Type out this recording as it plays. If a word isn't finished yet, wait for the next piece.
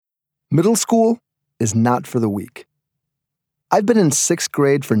Middle school is not for the weak. I've been in sixth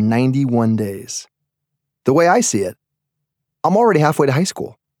grade for 91 days. The way I see it, I'm already halfway to high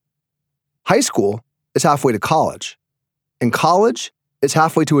school. High school is halfway to college, and college is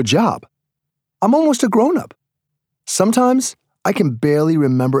halfway to a job. I'm almost a grown-up. Sometimes I can barely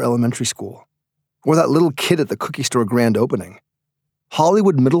remember elementary school or that little kid at the cookie store grand opening.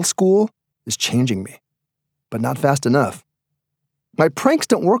 Hollywood middle school is changing me, but not fast enough. My pranks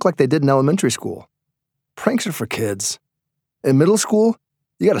don't work like they did in elementary school. Pranks are for kids. In middle school,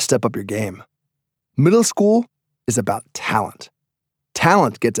 you got to step up your game. Middle school is about talent.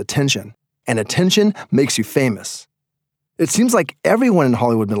 Talent gets attention, and attention makes you famous. It seems like everyone in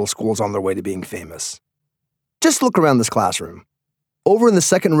Hollywood middle school is on their way to being famous. Just look around this classroom. Over in the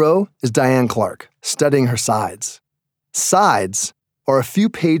second row is Diane Clark, studying her sides. Sides are a few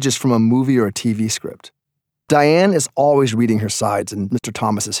pages from a movie or a TV script. Diane is always reading her sides in Mr.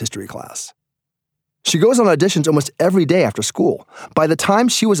 Thomas's history class. She goes on auditions almost every day after school. By the time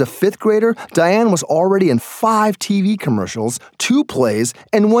she was a fifth grader, Diane was already in 5 TV commercials, 2 plays,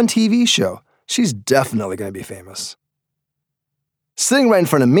 and 1 TV show. She's definitely going to be famous. Sitting right in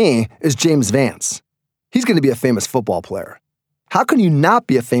front of me is James Vance. He's going to be a famous football player. How can you not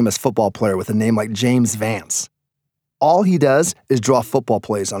be a famous football player with a name like James Vance? All he does is draw football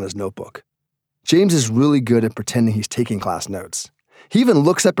plays on his notebook. James is really good at pretending he's taking class notes. He even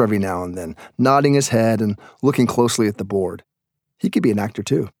looks up every now and then, nodding his head and looking closely at the board. He could be an actor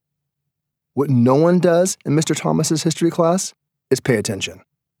too. What no one does in Mr. Thomas's history class is pay attention.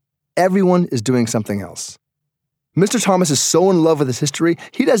 Everyone is doing something else. Mr. Thomas is so in love with his history,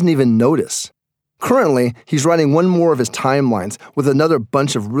 he doesn't even notice. Currently, he's writing one more of his timelines with another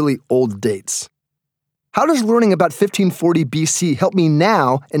bunch of really old dates. How does learning about 1540 BC help me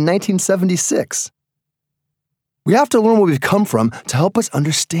now in 1976? We have to learn where we've come from to help us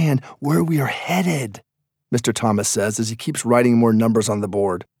understand where we are headed, Mr. Thomas says as he keeps writing more numbers on the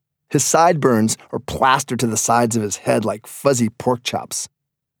board. His sideburns are plastered to the sides of his head like fuzzy pork chops.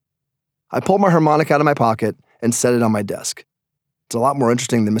 I pulled my harmonica out of my pocket and set it on my desk. It's a lot more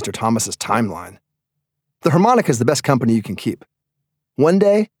interesting than Mr. Thomas's timeline. The harmonica is the best company you can keep. One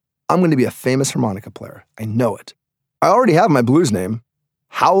day, I'm going to be a famous harmonica player. I know it. I already have my blues name,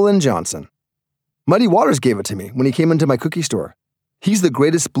 Howlin' Johnson. Muddy Waters gave it to me when he came into my cookie store. He's the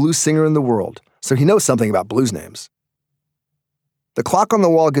greatest blues singer in the world, so he knows something about blues names. The clock on the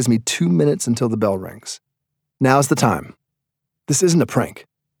wall gives me 2 minutes until the bell rings. Now's the time. This isn't a prank.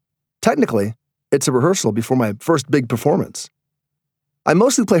 Technically, it's a rehearsal before my first big performance. I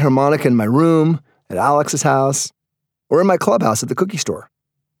mostly play harmonica in my room, at Alex's house, or in my clubhouse at the cookie store.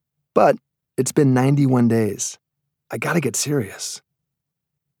 But it's been 91 days. I gotta get serious.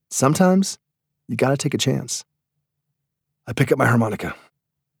 Sometimes, you gotta take a chance. I pick up my harmonica.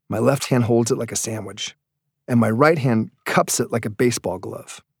 My left hand holds it like a sandwich, and my right hand cups it like a baseball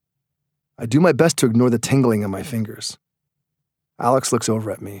glove. I do my best to ignore the tingling in my fingers. Alex looks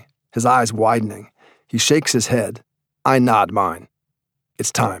over at me, his eyes widening. He shakes his head. I nod mine.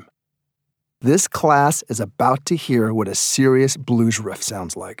 It's time. This class is about to hear what a serious blues riff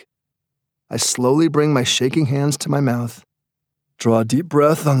sounds like. I slowly bring my shaking hands to my mouth, draw a deep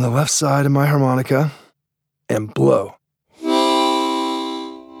breath on the left side of my harmonica, and blow.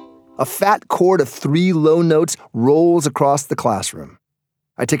 A fat chord of 3 low notes rolls across the classroom.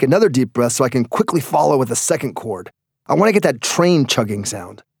 I take another deep breath so I can quickly follow with a second chord. I want to get that train chugging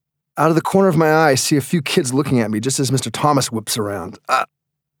sound. Out of the corner of my eye, I see a few kids looking at me just as Mr. Thomas whips around.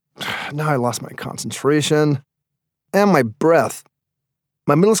 Now I lost my concentration and my breath.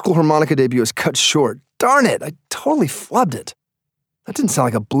 My middle school harmonica debut is cut short. Darn it, I totally flubbed it. That didn't sound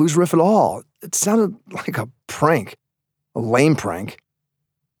like a blues riff at all. It sounded like a prank. A lame prank.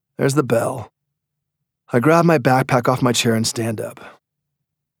 There's the bell. I grab my backpack off my chair and stand up.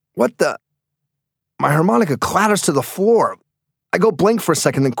 What the? My harmonica clatters to the floor. I go blank for a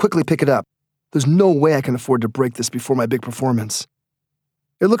second, then quickly pick it up. There's no way I can afford to break this before my big performance.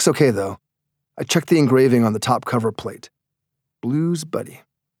 It looks okay, though. I check the engraving on the top cover plate. Blues Buddy.